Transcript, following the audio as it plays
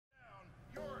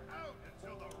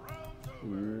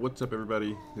What's up,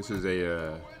 everybody? This is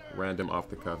a random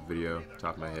off-the-cuff video,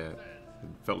 top of my head.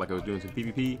 Felt like I was doing some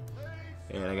PvP,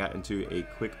 and I got into a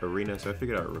quick arena, so I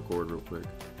figured I'd record real quick.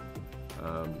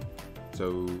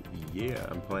 So yeah,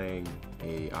 I'm playing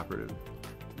a Operative,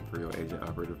 Imperial Agent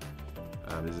Operative.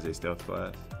 This is a stealth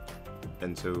class,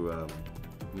 and so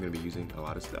I'm going to be using a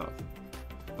lot of stealth.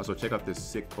 Also, check out this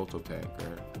sick Colto tank,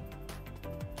 right?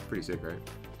 Pretty sick, right?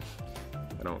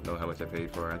 I don't know how much I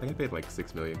paid for it. I think I paid like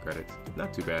 6 million credits.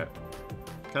 Not too bad.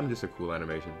 Kind of just a cool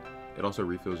animation. It also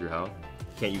refills your health.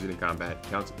 Can't use it in combat.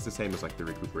 Counts. It's the same as like the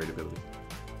recuperate ability.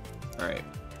 Alright.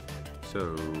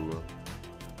 So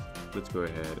let's go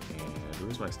ahead and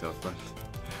where's my stealth button?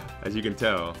 As you can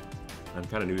tell, I'm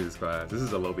kind of new to this class. This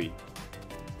is a lobby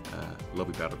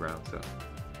battleground, so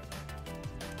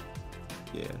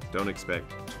yeah, don't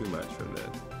expect too much from this.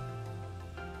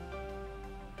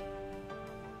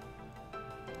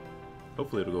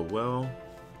 Hopefully it'll go well.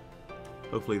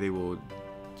 Hopefully they will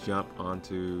jump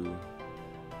onto...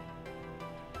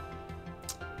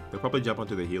 They'll probably jump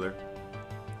onto the healer.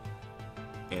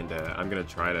 And I'm gonna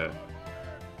try to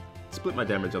split my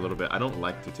damage a little bit. I don't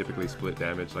like to typically split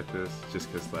damage like this,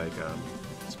 just because like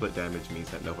split damage means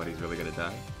that nobody's really gonna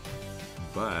die.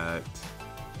 But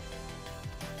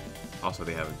also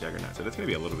they have a Juggernaut, so that's gonna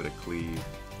be a little bit of cleave.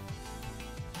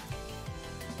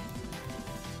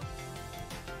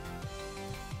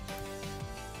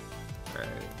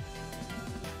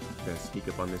 Gonna sneak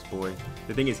up on this boy.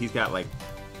 The thing is, he's got like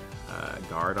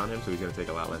guard on him, so he's gonna take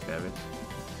a lot less damage.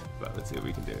 But let's see what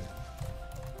we can do.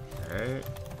 Alright.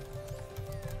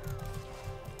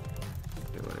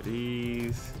 Hit one of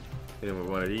these. Hit him with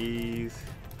one of these.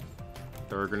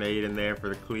 Throw a grenade in there for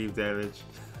the cleave damage.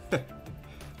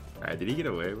 Alright, did he get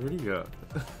away? Where'd he go?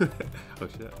 Oh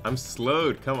shit. I'm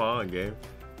slowed. Come on, game.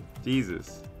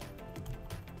 Jesus.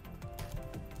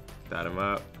 Dot him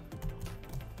up.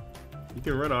 You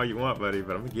can run all you want, buddy,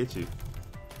 but I'm gonna get you.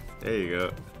 There you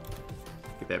go.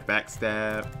 Get that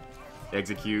backstab.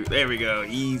 Execute. There we go.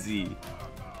 Easy.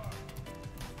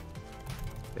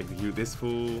 Execute this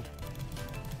fool.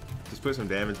 Just put some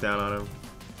damage down on him.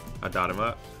 I dot him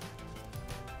up.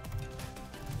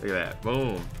 Look at that.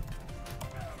 Boom.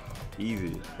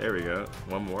 Easy. There we go.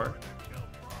 One more.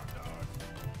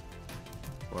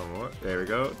 One more. There we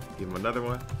go. Give him another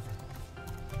one.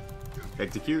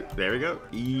 Execute. There we go.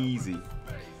 Easy.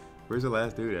 Where's the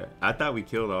last dude at? I thought we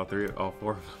killed all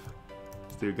four of them.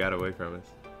 This dude got away from us.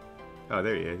 Oh,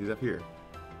 there he is. He's up here.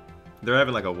 They're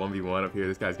having like a 1v1 up here.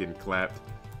 This guy's getting clapped.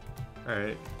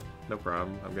 Alright. No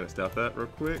problem. I'm going to stealth up real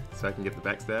quick so I can get the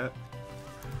backstab.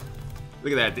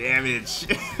 Look at that damage.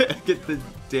 Get the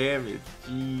damage.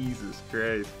 Jesus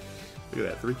Christ. Look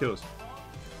at that. 3 kills.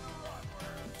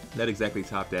 Not exactly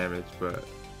top damage, but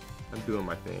I'm doing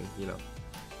my thing, you know.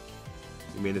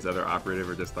 Me and this other operative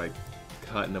are just like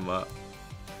cutting them up.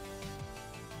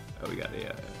 Oh, we got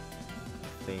a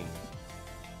thing.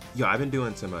 Yo, I've been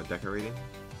doing some decorating.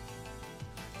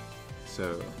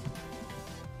 So,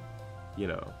 you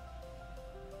know,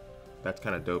 that's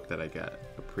kind of dope that I got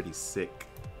a pretty sick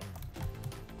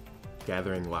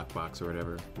gathering lockbox or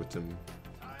whatever with some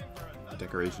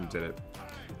decorations in it.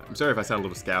 I'm sorry if I sound a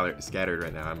little scattered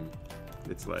right now.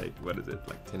 It's like, what is it,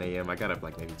 like 10 a.m. I got up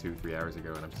like maybe 2-3 hours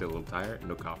ago and I'm still a little tired.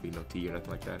 No coffee, no tea or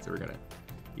nothing like that. So we're gonna,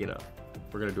 you know,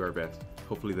 we're gonna do our best.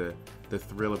 Hopefully the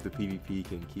thrill of the PvP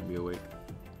can keep me awake.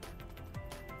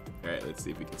 All right, let's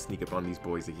see if we can sneak up on these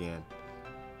boys again.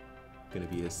 Gonna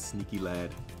be a sneaky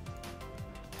lad.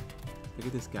 Look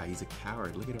at this guy, he's a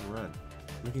coward. Look at him run.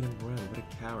 Look at him run, what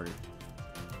a coward.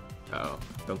 Uh-oh,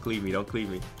 don't cleave me, don't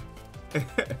cleave me.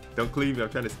 Don't cleave me, I'm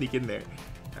trying to sneak in there.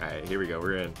 All right, here we go,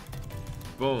 we're in.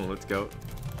 Boom, let's go.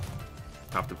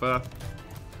 Pop the buff.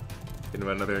 Hit him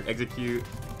another execute.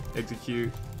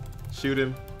 Execute. Shoot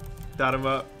him. Dot him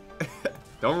up.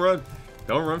 Don't run.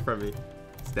 Don't run from me.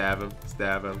 Stab him.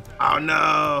 Stab him. Oh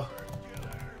no!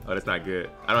 Oh, that's not good.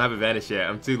 I don't have a vanish yet.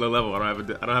 I'm too low level. I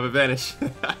don't have a vanish.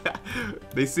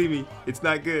 They see me. It's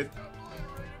not good.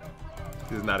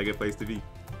 This is not a good place to be.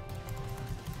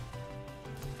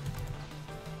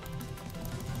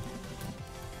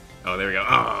 Oh, there we go.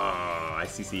 Oh! I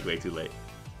CC'd way too late.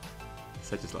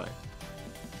 Such is life.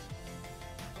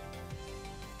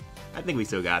 I think we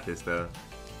still got this though.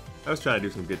 I was trying to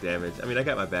do some good damage. I mean, I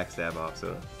got my backstab off,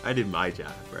 so I did my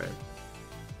job, right?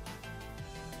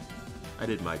 I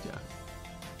did my job.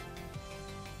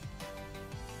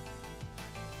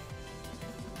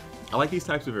 I like these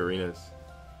types of arenas.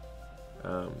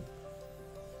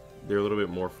 They're a little bit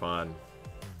more fun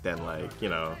than like, you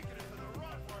know...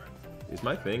 Is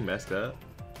my thing messed up?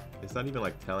 It's not even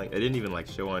like telling, it didn't even like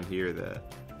show on here that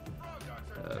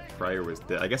Pryor was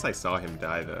dead. I guess I saw him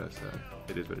die though, so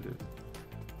it is what it is.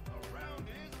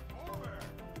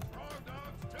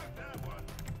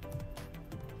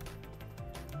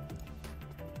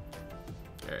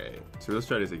 Alright, so let's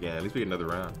try this again. At least we get another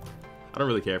round. I don't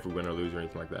really care if we win or lose or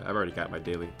anything like that. I've already got my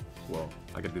daily. Well,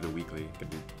 I gotta do the weekly. I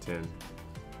gotta do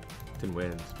 10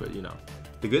 wins. But, you know,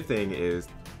 the good thing is,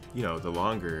 you know, the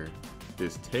longer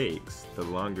this takes, the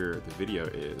longer the video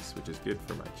is, which is good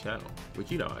for my channel.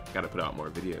 Which, you know, I gotta put out more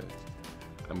videos.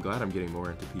 I'm glad I'm getting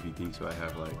more into PvP so I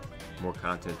have, like, more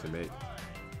content to make.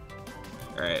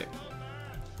 Alright,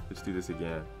 let's do this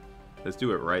again. Let's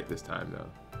do it right this time, though.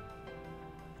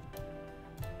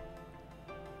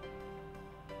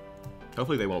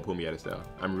 Hopefully they won't pull me out of stealth.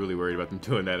 I'm really worried about them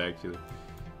doing that, actually.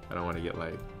 I don't want to get,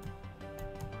 like,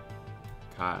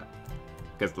 caught.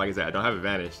 Because, like I said, I don't have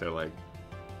advantage, so, like,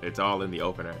 it's all in the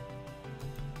opener.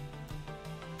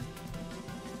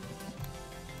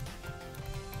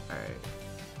 Alright.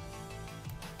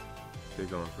 They're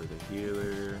going for the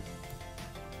healer.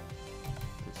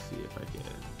 Let's see if I can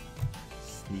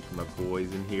sneak my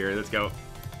boys in here. Let's go.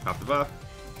 Pop the buff.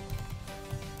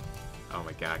 Oh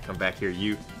my god, come back here,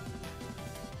 you.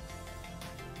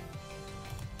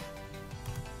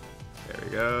 There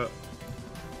we go.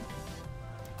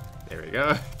 There we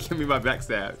go. Give me my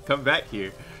backstab. Come back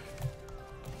here.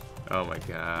 Oh my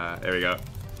god. There we go.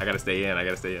 I gotta stay in. I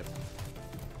gotta stay in.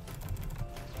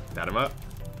 Got him up.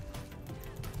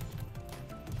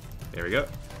 There we go.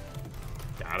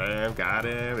 Got him. Got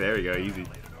him. There we go. Easy.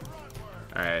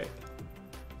 Alright.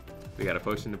 We got a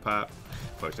potion to pop.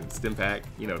 Potion stim pack.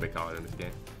 You know what they call it in this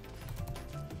game.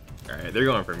 Alright. They're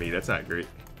going for me. That's not great.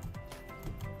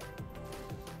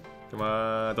 Come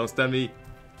on. Don't stun me.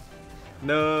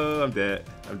 No, I'm dead.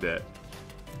 I'm dead.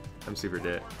 I'm super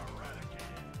dead.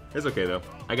 It's okay though.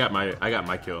 I got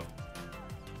my kill.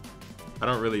 I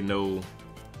don't really know.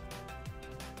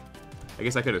 I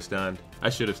guess I could have stunned. I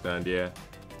should have stunned, yeah.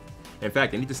 In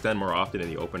fact, I need to stun more often in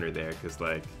the opener there, because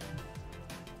like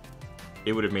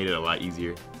it would have made it a lot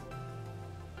easier.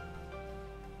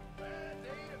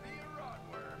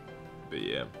 But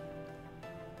yeah.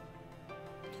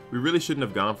 We really shouldn't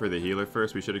have gone for the healer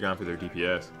first. We should have gone for their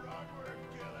DPS.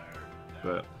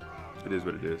 But it is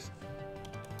what it is.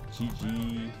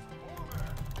 GG.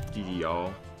 GG,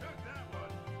 y'all.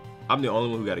 I'm the only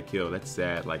one who got a kill. That's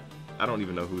sad. Like, I don't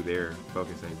even know who they're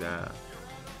focusing down.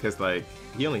 Because, like,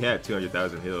 he only had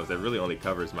 200,000 heals. That really only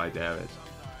covers my damage.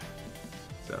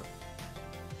 So,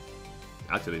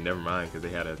 actually, never mind, because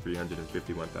they had a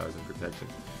 351,000 protection.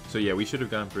 So, yeah, we should have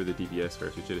gone for the DPS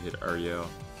first. We should have hit Ariel.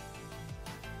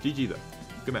 GG, though.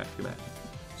 Good match, good match.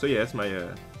 So, yeah, that's my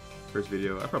first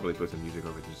video. I'll probably put some music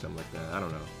over it or something like that. I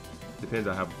don't know. Depends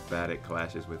on how bad it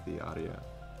clashes with the audio.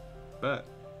 But,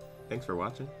 thanks for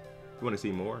watching. If you want to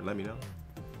see more, let me know.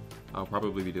 I'll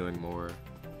probably be doing more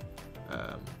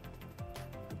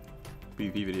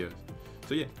PvP videos.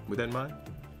 So yeah, with that in mind,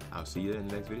 I'll see you in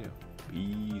the next video.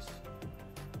 Peace.